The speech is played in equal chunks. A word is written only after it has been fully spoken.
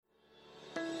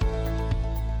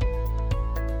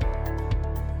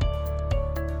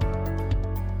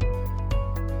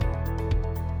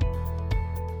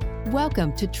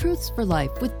Welcome to Truths for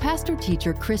Life with Pastor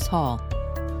Teacher Chris Hall.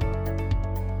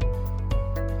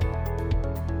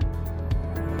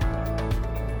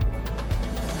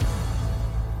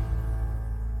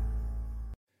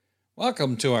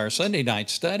 Welcome to our Sunday night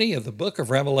study of the book of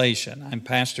Revelation. I'm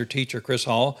Pastor Teacher Chris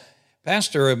Hall,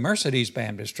 pastor of Mercedes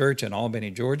Baptist Church in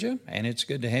Albany, Georgia, and it's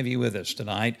good to have you with us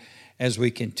tonight as we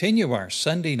continue our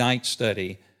Sunday night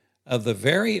study of the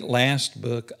very last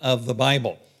book of the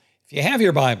Bible. If you have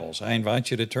your Bibles, I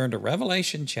invite you to turn to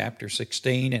Revelation chapter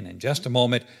 16, and in just a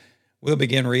moment, we'll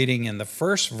begin reading in the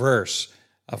first verse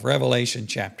of Revelation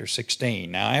chapter 16.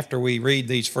 Now, after we read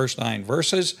these first 9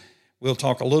 verses, we'll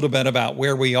talk a little bit about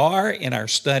where we are in our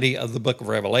study of the book of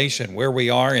Revelation, where we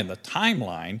are in the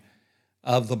timeline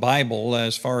of the Bible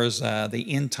as far as the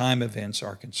end time events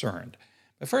are concerned.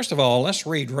 But first of all, let's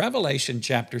read Revelation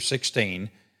chapter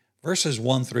 16, verses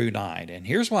 1 through 9. And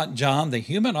here's what John, the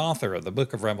human author of the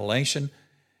book of Revelation,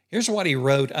 here's what he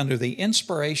wrote under the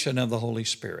inspiration of the Holy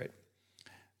Spirit.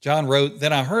 John wrote,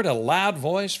 "Then I heard a loud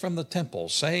voice from the temple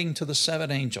saying to the 7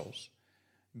 angels,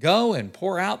 'Go and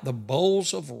pour out the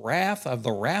bowls of the wrath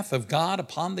of God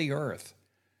upon the earth.'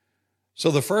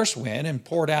 So the first went and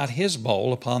poured out his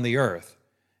bowl upon the earth,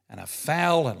 and a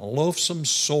foul and loathsome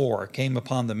sore came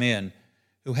upon the men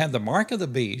who had the mark of the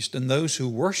beast and those who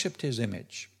worshipped his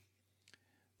image.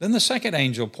 Then the second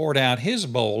angel poured out his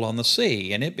bowl on the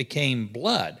sea, and it became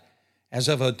blood, as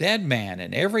of a dead man,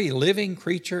 and every living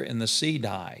creature in the sea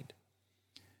died.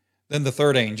 Then the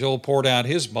third angel poured out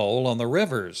his bowl on the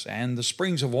rivers and the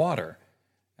springs of water,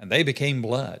 and they became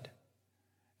blood.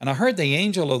 And I heard the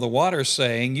angel of the waters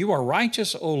saying, 'You are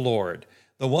righteous, O Lord,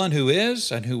 the one who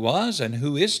is, and who was, and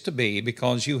who is to be,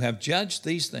 because you have judged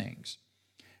these things.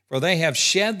 For they have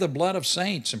shed the blood of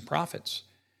saints and prophets,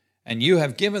 and you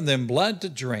have given them blood to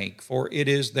drink, for it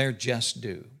is their just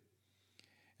due.'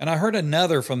 And I heard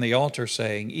another from the altar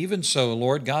saying, 'Even so,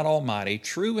 Lord God Almighty,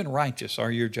 true and righteous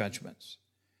are your judgments.'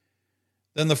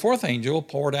 Then the fourth angel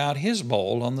poured out his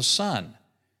bowl on the sun,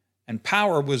 and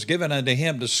power was given unto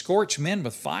him to scorch men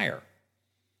with fire.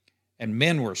 And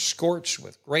men were scorched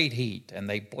with great heat, and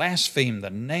they blasphemed the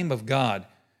name of God,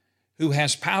 who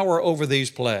has power over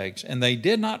these plagues, and they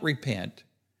did not repent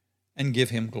and give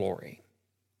him glory."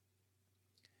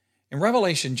 In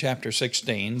Revelation chapter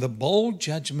 16, the bowl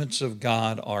judgments of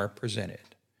God are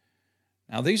presented.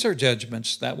 Now, these are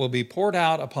judgments that will be poured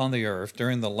out upon the earth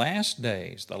during the last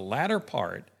days, the latter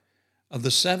part of the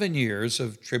 7 years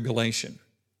of tribulation.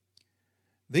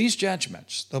 These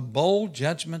judgments, the bowl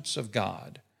judgments of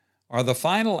God, are the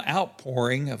final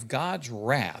outpouring of God's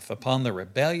wrath upon the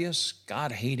rebellious,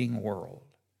 God-hating world.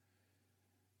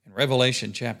 In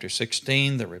Revelation chapter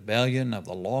 16, the rebellion of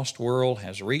the lost world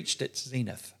has reached its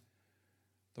zenith.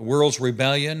 The world's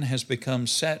rebellion has become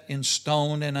set in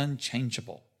stone and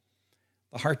unchangeable.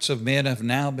 The hearts of men have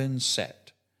now been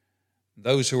set.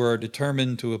 Those who are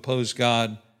determined to oppose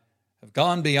God have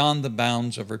gone beyond the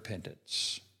bounds of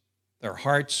repentance. Their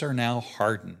hearts are now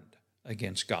hardened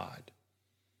against God.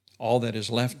 All that is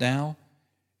left now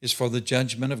is for the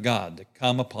judgment of God to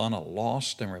come upon a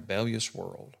lost and rebellious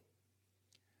world.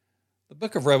 The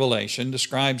book of Revelation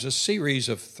describes a series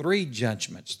of 3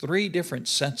 judgments, 3 different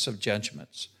sets of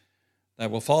judgments that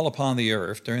will fall upon the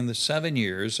earth during the 7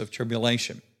 years of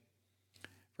tribulation.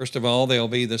 First of all, there'll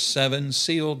be the 7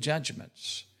 sealed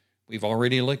judgments. We've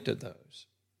already looked at those.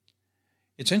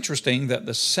 It's interesting that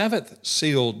the 7th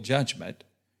sealed judgment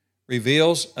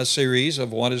reveals a series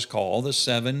of what is called the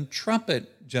 7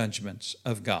 trumpet judgments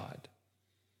of God.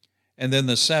 And then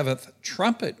the 7th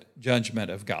trumpet judgment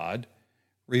of God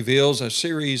reveals a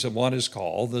series of what is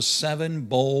called the 7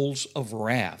 bowls of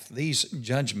wrath, these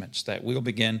judgments that we'll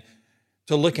begin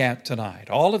to look at tonight.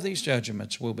 All of these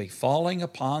judgments will be falling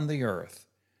upon the earth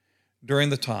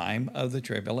during the time of the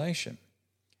tribulation.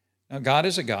 Now, God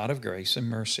is a God of grace and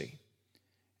mercy,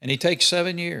 and he takes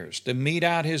 7 years to mete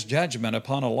out his judgment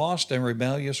upon a lost and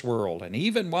rebellious world. And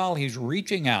even while he's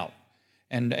reaching out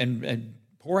and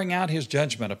pouring out his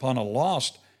judgment upon a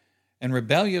lost and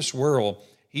rebellious world,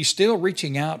 he's still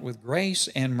reaching out with grace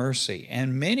and mercy.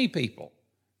 And many people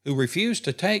who refuse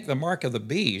to take the mark of the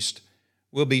beast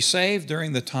will be saved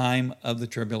during the time of the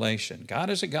tribulation. God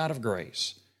is a God of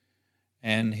grace,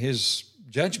 and his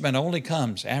judgment only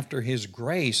comes after his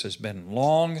grace has been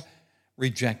long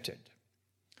rejected.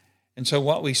 And so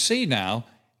what we see now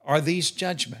are these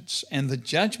judgments, and the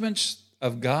judgments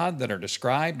of God that are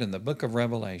described in the book of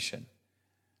Revelation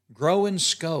grow in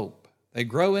scope. They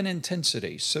grow in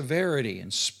intensity, severity,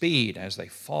 and speed as they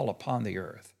fall upon the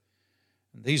earth.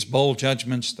 And these bold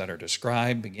judgments that are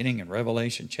described beginning in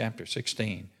Revelation chapter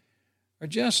 16 are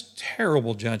just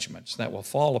terrible judgments that will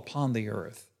fall upon the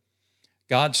earth.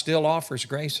 God still offers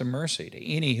grace and mercy to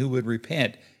any who would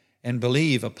repent and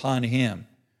believe upon him.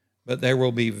 But there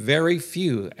will be very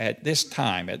few at this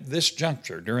time, at this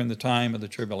juncture, during the time of the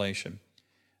tribulation,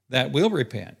 that will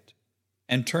repent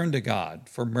and turn to God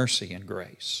for mercy and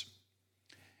grace.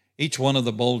 Each one of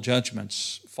the bowl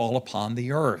judgments fall upon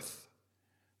the earth.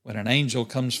 When an angel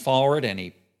comes forward and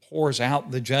he pours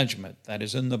out the judgment that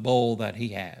is in the bowl that he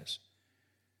has.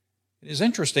 It is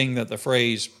interesting that the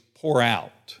phrase pour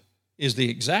out is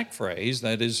the exact phrase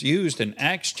that is used in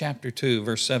Acts chapter 2,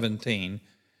 verse 17,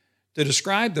 to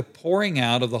describe the pouring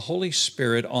out of the Holy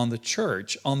Spirit on the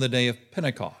church on the day of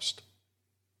Pentecost.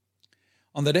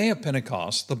 On the day of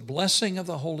Pentecost, the blessing of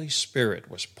the Holy Spirit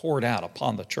was poured out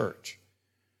upon the church.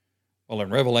 Well, in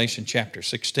Revelation chapter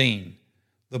 16,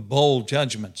 the bowl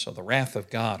judgments of the wrath of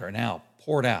God are now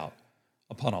poured out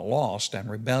upon a lost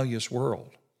and rebellious world.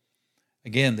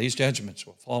 Again, these judgments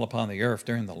will fall upon the earth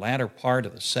during the latter part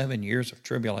of the 7 years of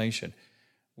tribulation.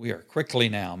 We are quickly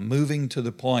now moving to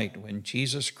the point when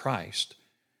Jesus Christ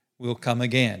will come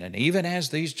again. And even as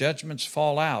these judgments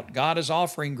fall out, God is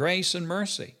offering grace and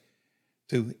mercy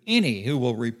to any who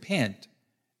will repent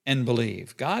and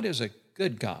believe. God is a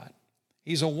good God.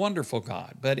 He's a wonderful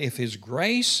God. But if his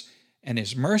grace and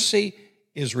his mercy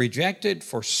is rejected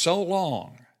for so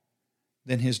long,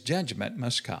 then his judgment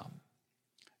must come.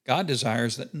 God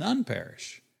desires that none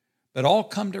perish, but all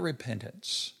come to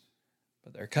repentance.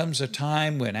 But there comes a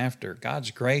time when, after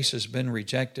God's grace has been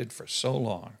rejected for so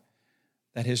long,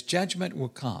 that his judgment will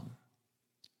come.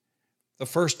 The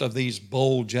first of these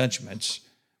bowl judgments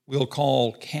we'll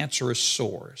call cancerous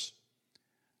sores.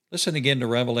 Listen again to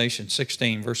Revelation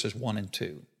 16, verses 1 and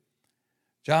 2.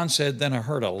 John said, "Then I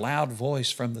heard a loud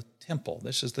voice from the temple,"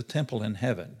 this is the temple in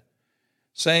heaven,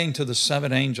 "saying to the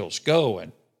 7 angels, 'Go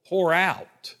and pour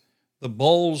out the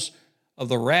bowls of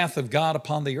the wrath of God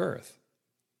upon the earth.'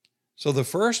 So the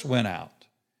first went out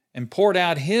and poured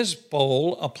out his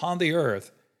bowl upon the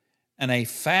earth, and a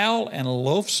foul and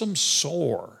loathsome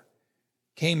sore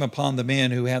came upon the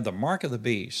men who had the mark of the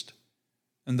beast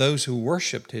and those who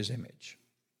worshipped his image."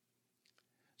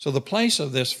 So the place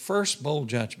of this first bowl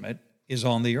judgment is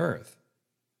on the earth.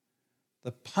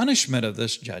 The punishment of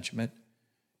this judgment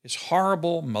is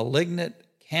horrible, malignant,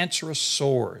 cancerous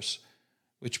sores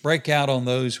which break out on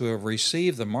those who have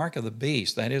received the mark of the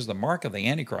beast, that is, the mark of the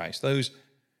Antichrist, those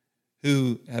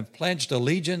who have pledged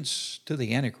allegiance to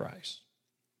the Antichrist.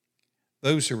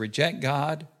 Those who reject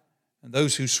God and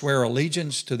those who swear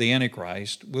allegiance to the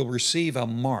Antichrist will receive a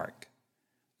mark,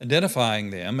 identifying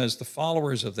them as the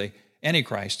followers of the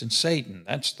Antichrist and Satan.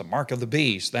 That's the mark of the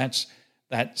beast. That's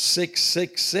that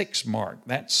 666 mark,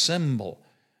 that symbol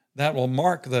that will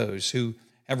mark those who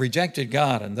have rejected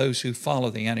God and those who follow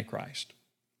the Antichrist.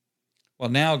 Well,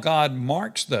 now God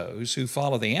marks those who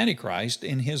follow the Antichrist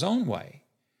in his own way.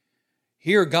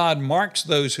 Here God marks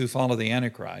those who follow the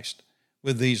Antichrist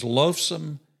with these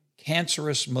loathsome,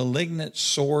 cancerous, malignant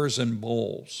sores and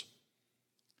bowls.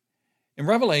 In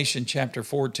Revelation chapter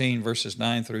 14, verses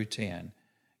 9 through 10,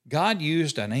 God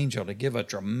used an angel to give a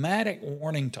dramatic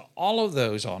warning to all of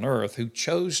those on earth who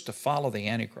chose to follow the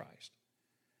Antichrist.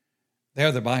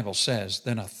 There the Bible says,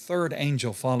 "Then a third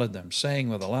angel followed them, saying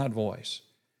with a loud voice,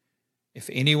 'If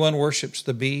anyone worships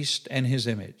the beast and his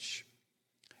image,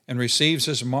 and receives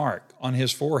his mark on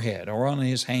his forehead or on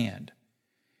his hand,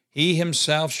 he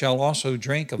himself shall also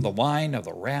drink of the wine of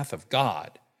the wrath of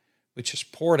God, which is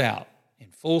poured out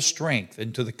in full strength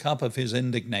into the cup of his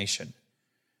indignation.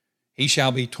 He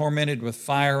shall be tormented with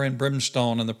fire and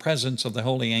brimstone in the presence of the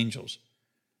holy angels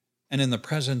and in the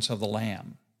presence of the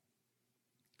Lamb.'"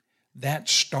 That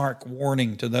stark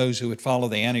warning to those who would follow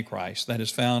the Antichrist that is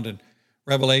found in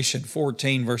Revelation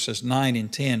 14, verses 9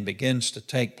 and 10 begins to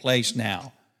take place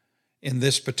now in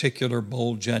this particular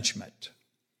bowl judgment.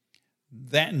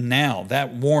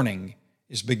 That warning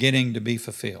is beginning to be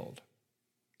fulfilled.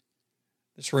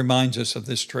 This reminds us of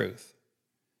this truth.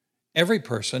 Every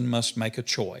person must make a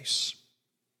choice.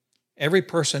 Every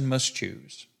person must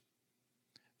choose.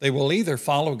 They will either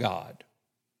follow God.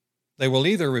 They will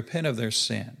either repent of their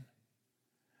sin.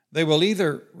 They will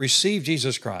either receive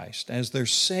Jesus Christ as their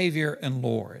Savior and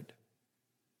Lord,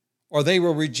 or they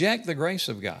will reject the grace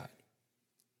of God,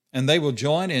 and they will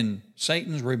join in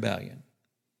Satan's rebellion.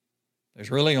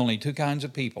 There's really only 2 kinds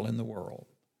of people in the world: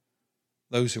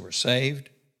 those who are saved,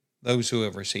 those who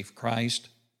have received Christ,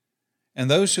 and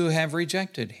those who have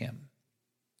rejected him.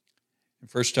 In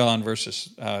 1 John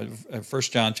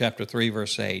chapter 3,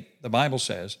 verse 8, the Bible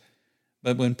says,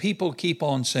 "But when people keep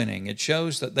on sinning, it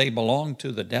shows that they belong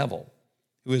to the devil,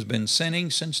 who has been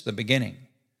sinning since the beginning.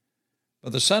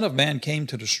 But the Son of Man came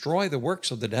to destroy the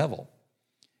works of the devil.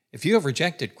 If you have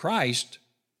rejected Christ,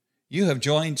 You have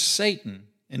joined Satan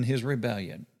in his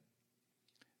rebellion.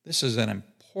 This is an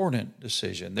important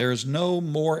decision. There is no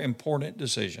more important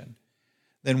decision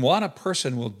than what a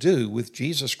person will do with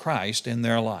Jesus Christ in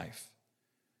their life.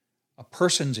 A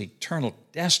person's eternal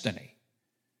destiny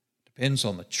depends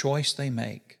on the choice they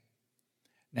make.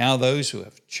 Now, those who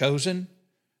have chosen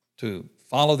to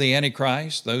follow the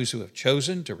Antichrist, those who have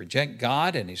chosen to reject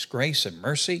God and his grace and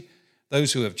mercy,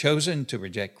 those who have chosen to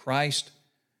reject Christ,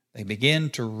 they begin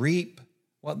to reap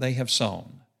what they have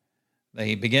sown.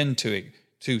 They begin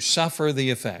to suffer the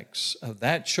effects of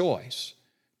that choice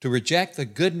to reject the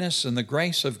goodness and the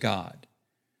grace of God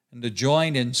and to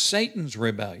join in Satan's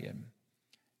rebellion,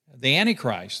 the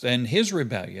Antichrist and his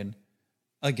rebellion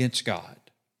against God.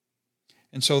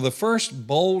 And so the first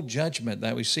bold judgment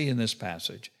that we see in this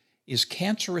passage is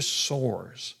cancerous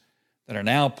sores that are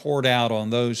now poured out on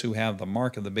those who have the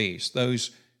mark of the beast,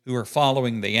 those who are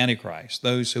following the Antichrist,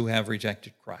 those who have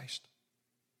rejected Christ.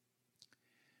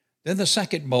 Then the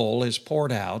second bowl is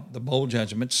poured out, the bowl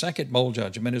judgment, second bowl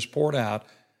judgment is poured out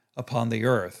upon the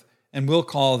earth. And we'll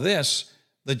call this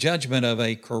the judgment of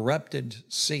a corrupted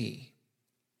sea.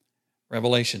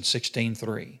 Revelation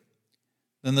 16:3.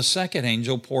 Then the second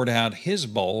angel poured out his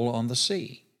bowl on the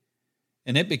sea,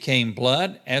 and it became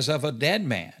blood as of a dead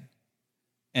man,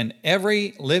 and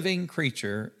every living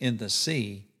creature in the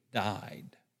sea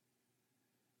died.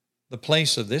 The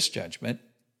place of this judgment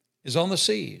is on the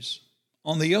seas,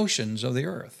 on the oceans of the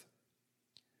earth.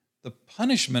 The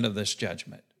punishment of this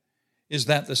judgment is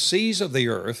that the seas of the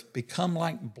earth become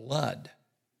like blood,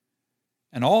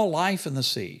 and all life in the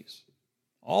seas,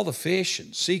 all the fish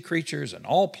and sea creatures and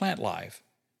all plant life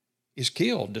is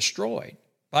killed, destroyed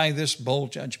by this bowl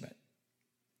judgment.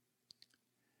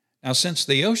 Now, since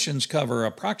the oceans cover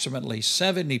approximately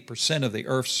 70% of the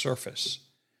earth's surface,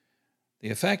 the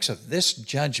effects of this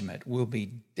judgment will be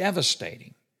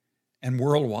devastating and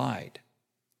worldwide.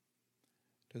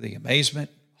 To the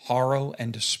amazement, horror,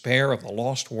 and despair of the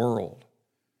lost world,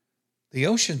 the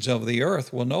oceans of the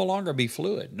earth will no longer be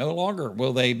fluid. No longer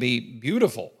will they be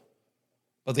beautiful.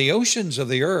 But the oceans of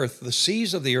the earth, the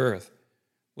seas of the earth,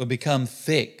 will become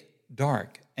thick,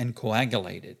 dark, and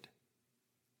coagulated.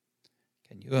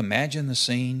 Can you imagine the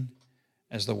scene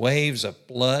as the waves of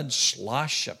blood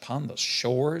slosh upon the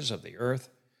shores of the earth,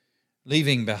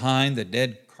 leaving behind the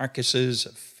dead carcasses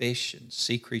of fish and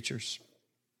sea creatures?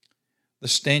 The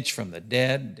stench from the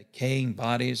dead, decaying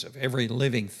bodies of every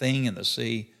living thing in the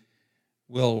sea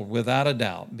will, without a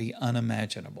doubt, be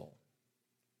unimaginable.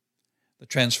 The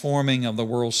transforming of the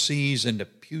world's seas into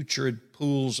putrid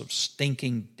pools of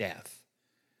stinking death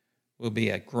will be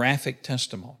a graphic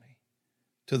testimony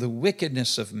to the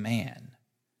wickedness of man,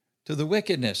 to the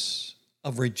wickedness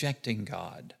of rejecting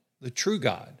God, the true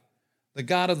God, the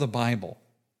God of the Bible,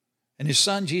 and his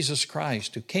Son Jesus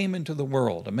Christ, who came into the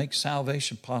world to make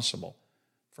salvation possible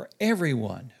for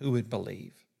everyone who would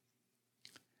believe.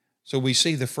 So we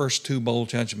see the first two bowl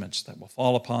judgments that will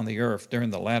fall upon the earth during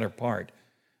the latter part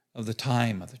of the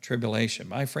time of the tribulation.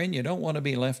 My friend, you don't want to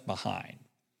be left behind.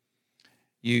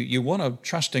 You want to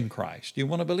trust in Christ. You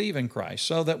want to believe in Christ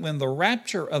so that when the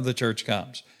rapture of the church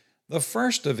comes, the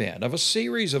first event of a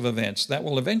series of events that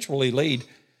will eventually lead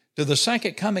to the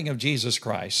second coming of Jesus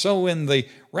Christ. So when the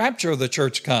rapture of the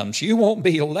church comes, you won't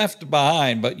be left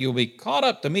behind, but you'll be caught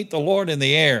up to meet the Lord in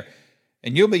the air,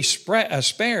 and you'll be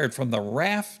spared from the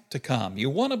wrath to come. You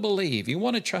want to believe. You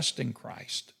want to trust in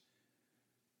Christ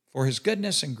for his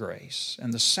goodness and grace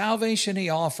and the salvation he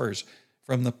offers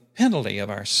from the penalty of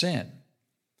our sin,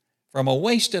 from a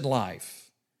wasted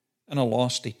life and a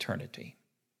lost eternity.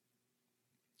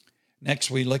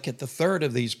 Next, we look at the third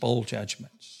of these bowl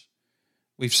judgments.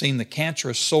 We've seen the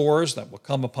cancerous sores that will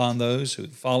come upon those who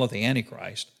follow the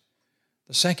Antichrist.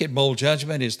 The second bowl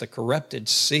judgment is the corrupted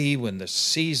sea, when the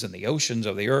seas and the oceans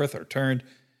of the earth are turned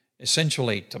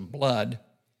essentially to blood.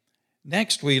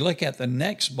 Next, we look at the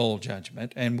next bowl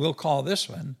judgment, and we'll call this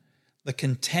one the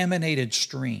contaminated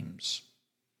streams.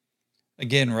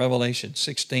 Again, Revelation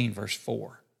 16, verse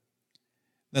 4.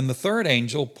 Then the third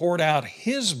angel poured out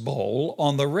his bowl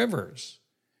on the rivers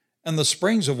and the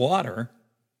springs of water,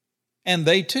 and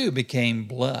they too became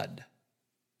blood.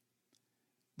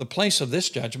 The place of this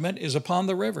judgment is upon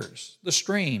the rivers, the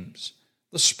streams,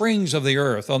 the springs of the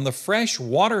earth, on the fresh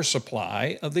water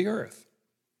supply of the earth.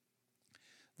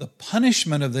 The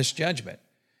punishment of this judgment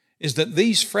is that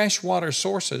these fresh water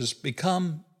sources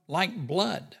become like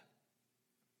blood.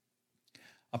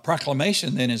 A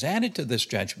proclamation then is added to this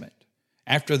judgment.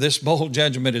 After this bowl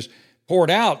judgment is poured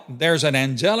out, there's an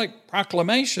angelic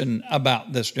proclamation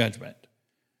about this judgment.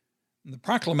 The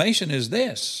proclamation is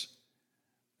this,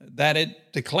 that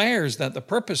it declares that the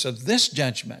purpose of this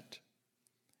judgment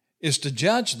is to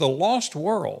judge the lost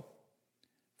world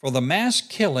for the mass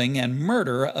killing and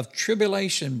murder of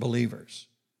tribulation believers.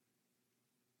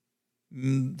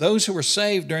 Those who were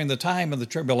saved during the time of the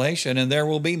tribulation, and there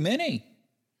will be many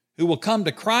who will come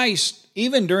to Christ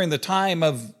even during the time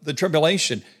of the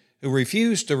tribulation, who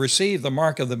refuse to receive the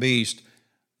mark of the beast,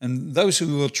 and those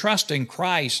who will trust in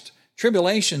Christ,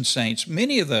 tribulation saints,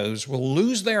 many of those will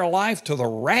lose their life to the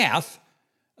wrath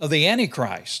of the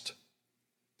Antichrist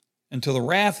and to the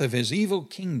wrath of his evil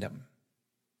kingdom.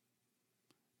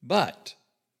 But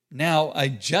now a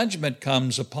judgment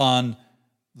comes upon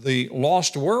the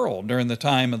lost world during the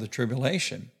time of the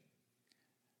tribulation,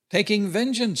 taking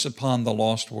vengeance upon the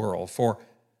lost world for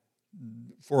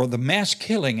the mass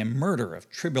killing and murder of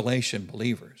tribulation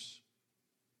believers.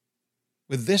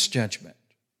 With this judgment,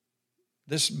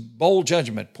 this bold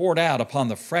judgment poured out upon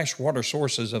the fresh water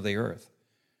sources of the earth,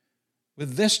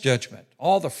 with this judgment,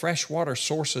 all the fresh water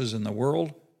sources in the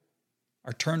world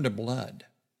are turned to blood.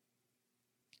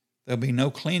 There'll be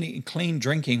no clean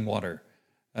drinking water,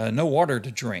 no water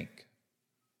to drink.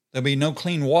 There'll be no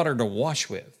clean water to wash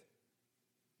with,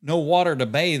 no water to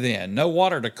bathe in, no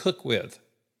water to cook with,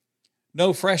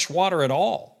 no fresh water at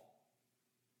all.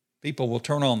 People will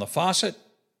turn on the faucet,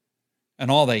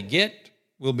 and all they get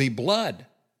will be blood,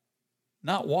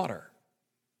 not water.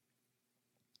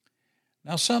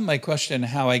 Now, some may question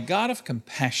how a God of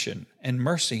compassion and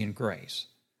mercy and grace,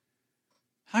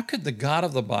 how could the God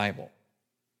of the Bible,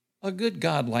 a good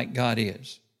God like God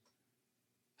is,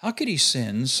 how could he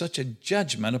send such a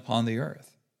judgment upon the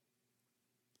earth?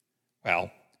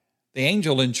 Well, the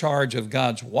angel in charge of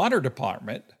God's water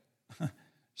department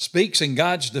speaks in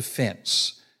God's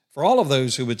defense for all of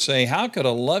those who would say, how could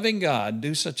a loving God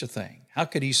do such a thing? How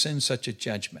could he send such a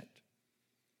judgment?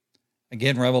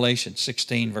 Again, Revelation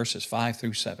 16, verses 5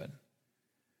 through 7.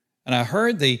 And I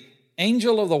heard the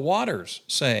angel of the waters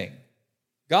saying,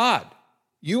 God,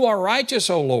 you are righteous,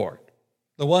 O Lord,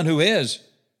 the one who is,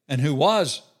 and who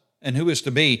was, and who is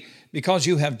to be, because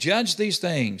you have judged these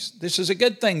things. This is a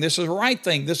good thing. This is a right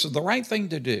thing. This is the right thing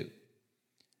to do.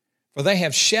 For they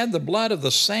have shed the blood of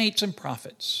the saints and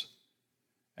prophets,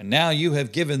 and now you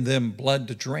have given them blood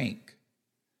to drink,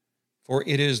 for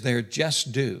it is their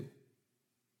just due.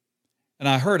 And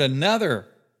I heard another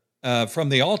from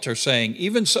the altar saying,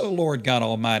 even so, Lord God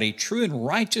Almighty, true and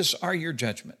righteous are your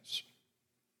judgments.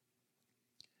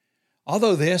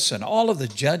 Although this and all of the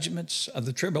judgments of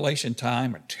the tribulation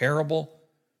time are terrible,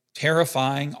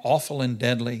 terrifying, awful, and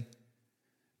deadly,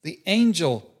 the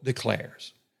angel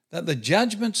declares that the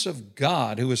judgments of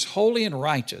God, who is holy and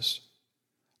righteous,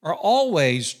 are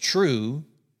always true,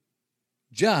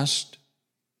 just,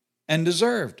 and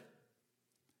deserved.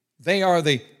 They are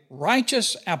the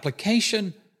righteous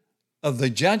application of the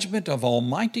judgment of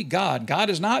Almighty God. God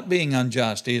is not being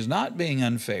unjust. He is not being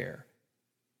unfair.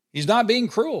 He's not being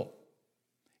cruel.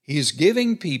 He is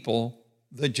giving people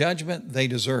the judgment they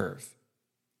deserve.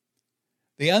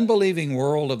 The unbelieving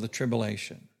world of the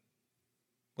tribulation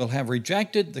will have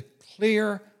rejected the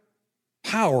clear,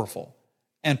 powerful,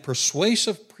 and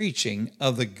persuasive preaching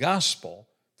of the gospel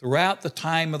throughout the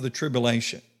time of the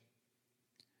tribulation.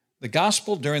 The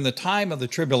gospel during the time of the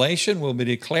tribulation will be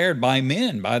declared by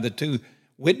men, by the two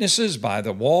witnesses, by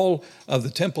the wall of the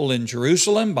temple in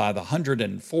Jerusalem, by the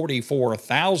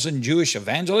 144,000 Jewish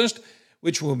evangelists,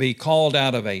 which will be called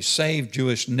out of a saved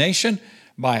Jewish nation,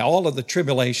 by all of the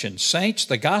tribulation saints.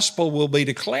 The gospel will be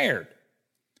declared,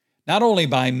 not only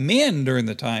by men during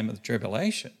the time of the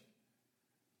tribulation,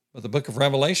 but the book of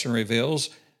Revelation reveals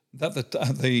that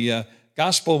the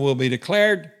gospel will be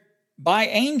declared by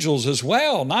angels as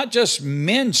well, not just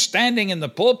men standing in the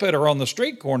pulpit or on the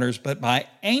street corners, but by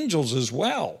angels as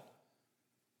well.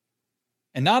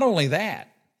 And not only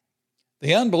that,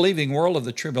 the unbelieving world of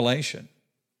the tribulation,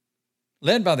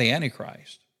 led by the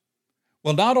Antichrist,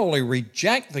 will not only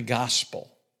reject the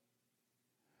gospel,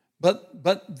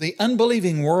 but the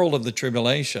unbelieving world of the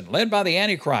tribulation, led by the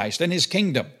Antichrist and his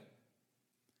kingdom,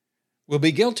 will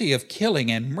be guilty of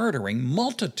killing and murdering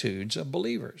multitudes of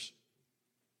believers.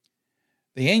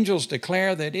 The angels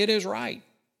declare that it is right,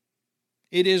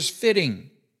 it is fitting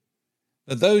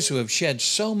that those who have shed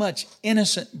so much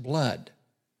innocent blood,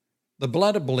 the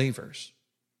blood of believers,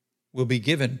 will be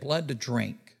given blood to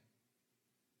drink.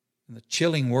 In the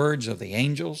chilling words of the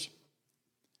angels,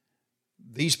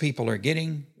 these people are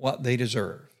getting what they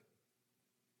deserve.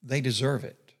 They deserve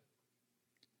it.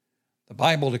 The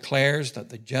Bible declares that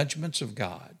the judgments of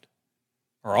God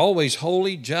are always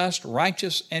holy, just,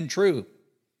 righteous, and true.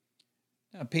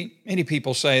 Now, many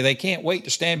people say they can't wait to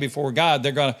stand before God.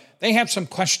 They have some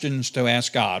questions to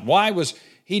ask God. Why was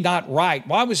he not right?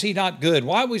 Why was he not good?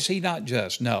 Why was he not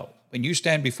just? No, when you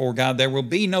stand before God, there will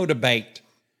be no debate.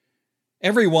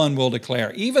 Everyone will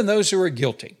declare, even those who are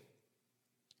guilty,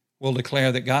 will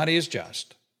declare that God is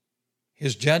just.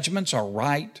 His judgments are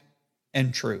right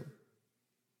and true.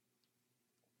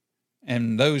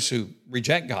 And those who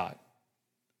reject God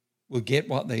will get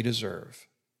what they deserve.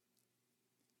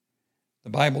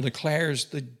 The Bible declares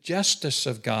the justice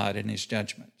of God in his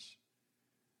judgments.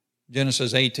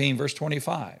 Genesis 18, verse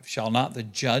 25, shall not the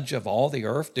judge of all the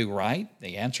earth do right?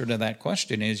 The answer to that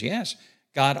question is yes.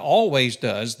 God always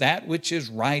does that which is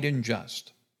right and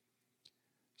just.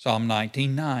 Psalm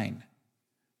 19:9,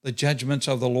 the judgments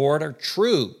of the Lord are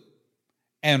true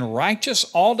and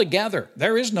righteous altogether.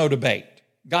 There is no debate.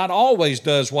 God always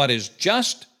does what is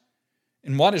just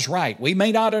and what is right. We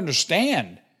may not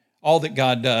understand all that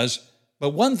God does,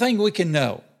 but one thing we can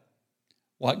know,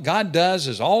 what God does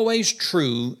is always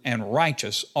true and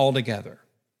righteous altogether.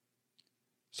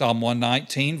 Psalm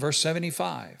 119, verse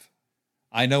 75,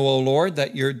 I know, O Lord,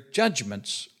 that your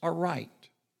judgments are right.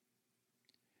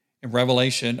 In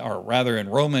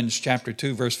Romans chapter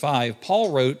 2, verse 5,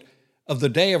 Paul wrote of the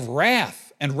day of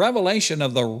wrath and revelation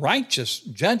of the righteous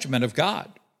judgment of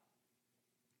God.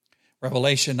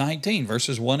 Revelation 19,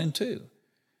 verses 1 and 2.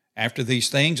 After these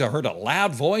things, I heard a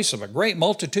loud voice of a great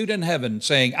multitude in heaven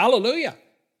saying, Alleluia!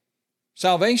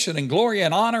 Salvation and glory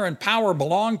and honor and power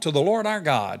belong to the Lord our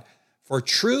God, for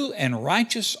true and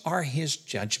righteous are his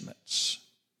judgments.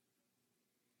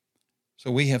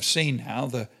 So we have seen now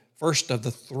the first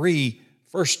three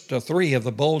of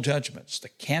the bowl judgments, the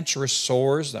cancerous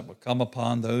sores that will come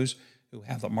upon those who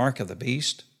have the mark of the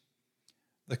beast,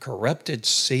 the corrupted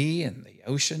sea and the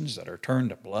oceans that are turned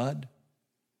to blood,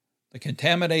 the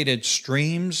contaminated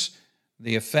streams,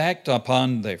 the effect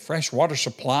upon the fresh water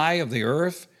supply of the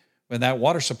earth when that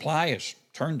water supply is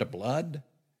turned to blood,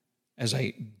 as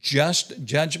a just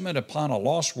judgment upon a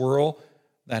lost world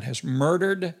that has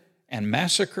murdered and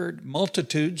massacred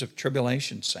multitudes of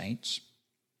tribulation saints.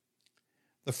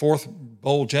 The fourth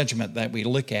bowl judgment that we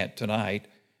look at tonight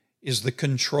is the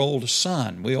controlled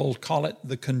sun. We'll call it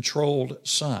the controlled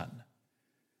sun.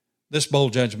 This bowl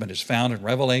judgment is found in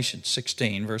Revelation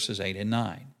 16, verses 8 and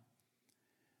 9.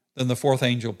 Then the fourth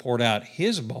angel poured out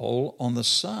his bowl on the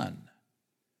sun,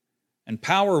 and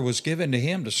power was given to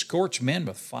him to scorch men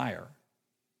with fire.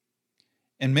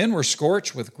 And men were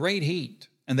scorched with great heat,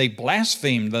 and they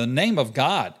blasphemed the name of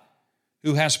God,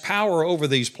 who has power over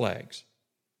these plagues.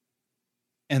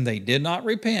 And they did not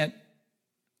repent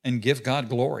and give God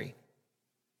glory.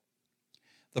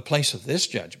 The place of this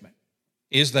judgment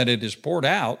is that it is poured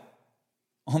out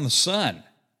on the sun.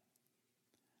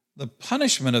 The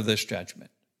punishment of this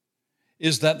judgment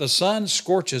is that the sun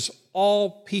scorches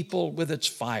all people with its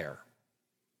fire.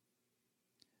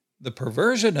 The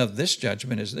perversion of this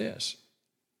judgment is this.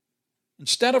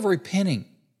 Instead of repenting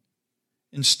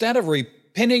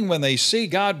when they see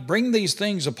God bring these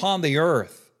things upon the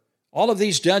earth, all of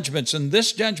these judgments, and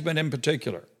this judgment in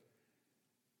particular,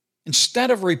 instead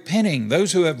of repenting,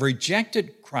 those who have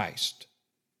rejected Christ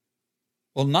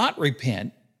will not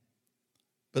repent,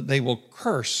 but they will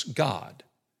curse God,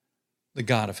 the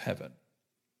God of heaven.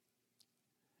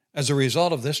 As a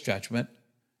result of this judgment,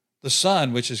 the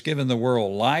sun, which has given the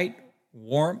world light,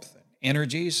 warmth, and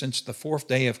energy since the fourth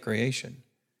day of creation,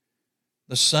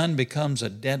 the sun becomes a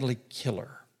deadly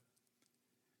killer,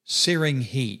 searing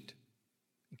heat,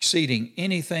 exceeding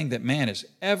anything that man has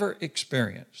ever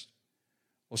experienced,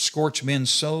 will scorch men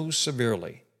so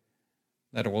severely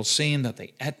that it will seem that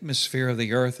the atmosphere of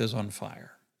the earth is on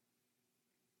fire.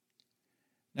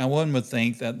 Now, one would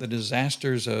think that the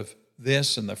disasters of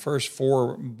this and the first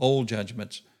four bowl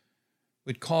judgments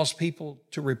would cause people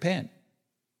to repent.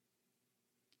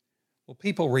 Well,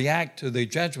 people react to the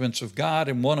judgments of God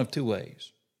in one of two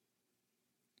ways.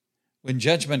 When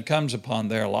judgment comes upon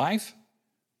their life,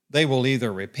 they will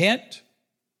either repent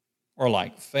or,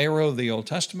 like Pharaoh of the Old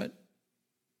Testament,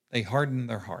 they harden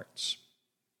their hearts.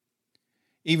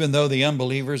 Even though the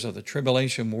unbelievers of the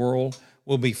tribulation world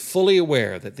will be fully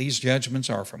aware that these judgments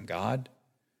are from God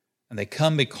and they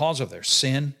come because of their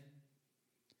sin,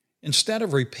 instead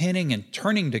of repenting and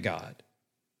turning to God,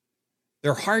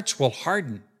 their hearts will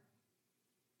harden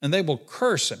and they will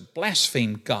curse and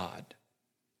blaspheme God.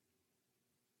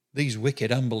 These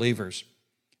wicked unbelievers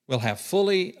will have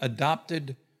fully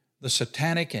adopted the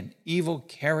satanic and evil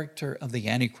character of the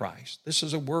Antichrist. This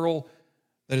is a world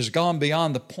that has gone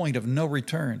beyond the point of no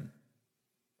return.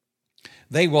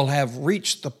 They will have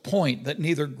reached the point that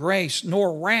neither grace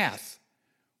nor wrath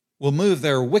will move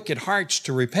their wicked hearts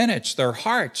to repentance. Their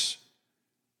hearts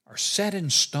are set in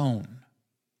stone.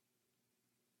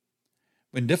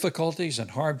 When difficulties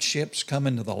and hardships come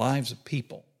into the lives of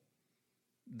people,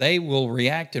 they will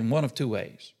react in one of two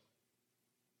ways.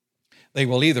 They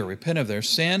will either repent of their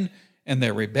sin and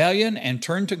their rebellion and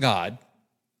turn to God,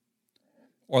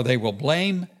 or they will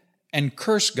blame and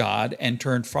curse God and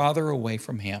turn farther away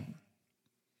from Him.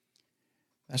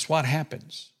 That's what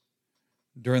happens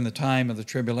during the time of the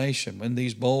tribulation when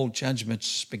these bold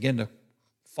judgments begin to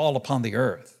fall upon the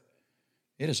earth.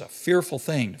 It is a fearful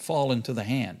thing to fall into the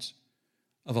hands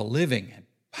of a living and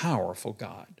powerful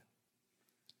God.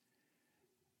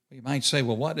 You might say,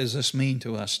 well, what does this mean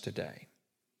to us today?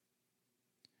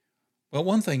 Well,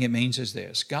 one thing it means is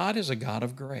this: God is a God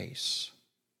of grace.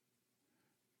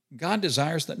 God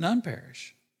desires that none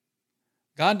perish.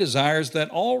 God desires that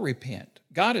all repent.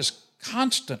 God is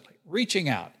constantly reaching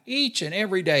out each and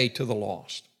every day to the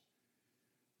lost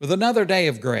with another day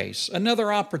of grace,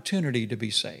 another opportunity to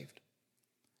be saved.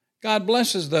 God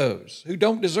blesses those who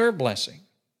don't deserve blessing.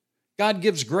 God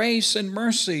gives grace and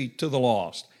mercy to the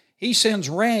lost. He sends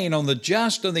rain on the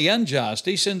just and the unjust.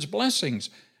 He sends blessings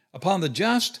upon the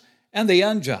just and the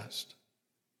unjust.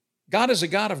 God is a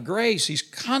God of grace. He's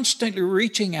constantly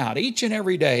reaching out each and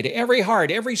every day to every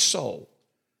heart, every soul,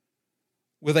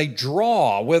 with a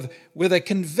draw, with a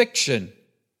conviction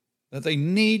that they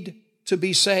need to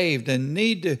be saved and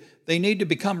they need to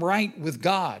become right with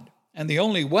God. And the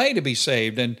only way to be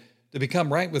saved and to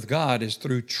become right with God is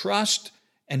through trust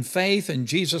and faith in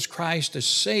Jesus Christ as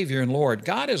Savior and Lord.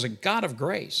 God is a God of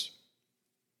grace.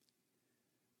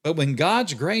 But when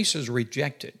God's grace is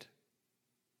rejected,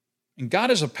 and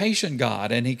God is a patient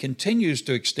God and He continues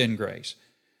to extend grace,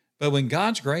 but when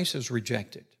God's grace is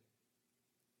rejected,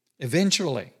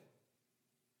 eventually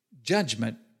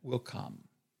judgment will come.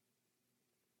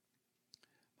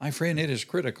 My friend, it is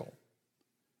critical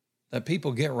that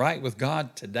people get right with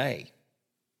God today.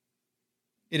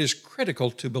 It is critical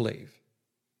to believe.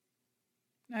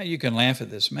 Now, you can laugh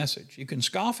at this message. You can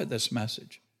scoff at this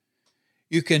message.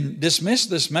 You can dismiss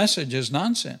this message as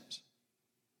nonsense.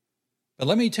 But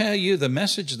let me tell you, the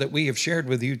message that we have shared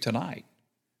with you tonight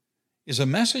is a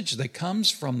message that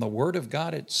comes from the Word of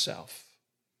God itself.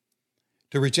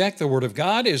 To reject the Word of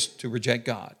God is to reject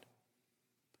God.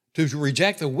 To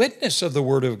reject the witness of the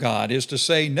Word of God is to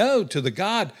say no to the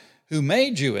God who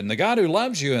made you and the God who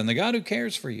loves you and the God who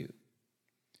cares for you.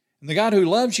 And the God who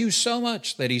loves you so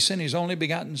much that He sent His only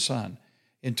begotten Son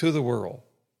into the world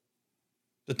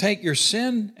to take your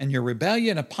sin and your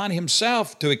rebellion upon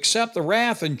Himself, to accept the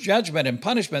wrath and judgment and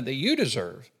punishment that you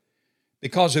deserve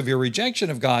because of your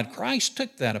rejection of God. Christ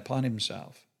took that upon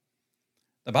Himself.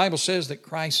 The Bible says that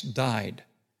Christ died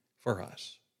for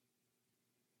us.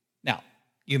 Now,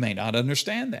 you may not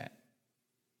understand that.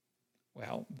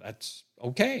 Well, that's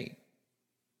okay.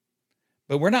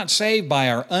 But we're not saved by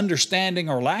our understanding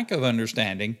or lack of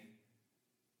understanding.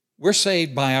 We're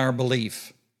saved by our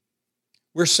belief.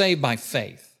 We're saved by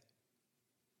faith.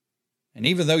 And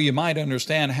even though you might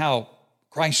understand how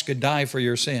Christ could die for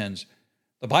your sins,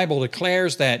 the Bible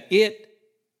declares that it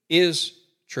is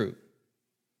true.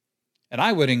 And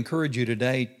I would encourage you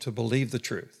today to believe the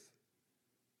truth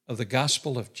of the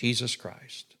gospel of Jesus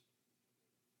Christ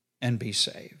and be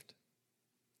saved.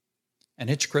 And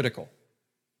it's critical.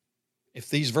 If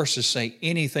these verses say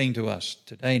anything to us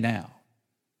today now,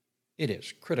 it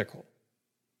is critical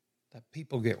that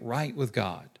people get right with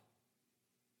God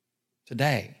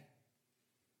today,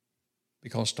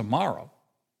 because tomorrow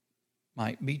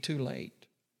might be too late.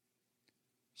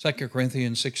 2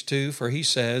 Corinthians 6:2, for he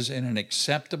says, in an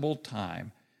acceptable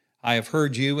time I have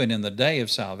heard you, and in the day of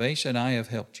salvation I have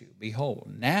helped you.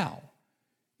 Behold, now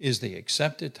is the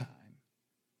accepted time.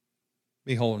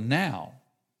 Behold, now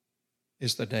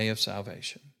is the day of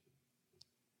salvation.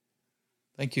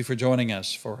 Thank you for joining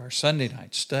us for our Sunday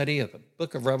night study of the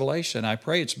book of Revelation. I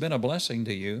pray it's been a blessing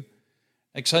to you.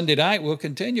 Next Sunday night, we'll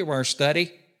continue our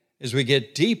study as we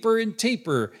get deeper and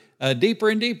deeper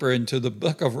into the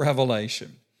book of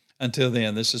Revelation. Until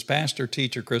then, this is Pastor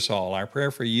Teacher Chris Hall. Our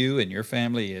prayer for you and your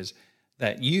family is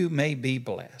that you may be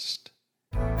blessed.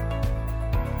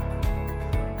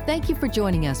 Thank you for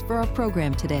joining us for our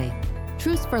program today.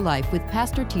 Truths for Life with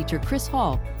Pastor Teacher Chris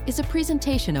Hall is a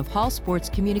presentation of Hall Sports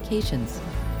Communications.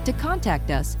 To contact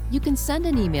us, you can send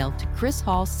an email to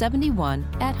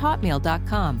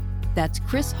chrishall71@hotmail.com. That's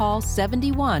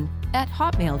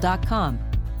chrishall71@hotmail.com.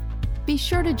 Be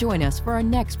sure to join us for our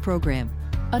next program.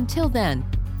 Until then,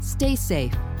 stay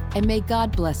safe and may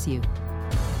God bless you.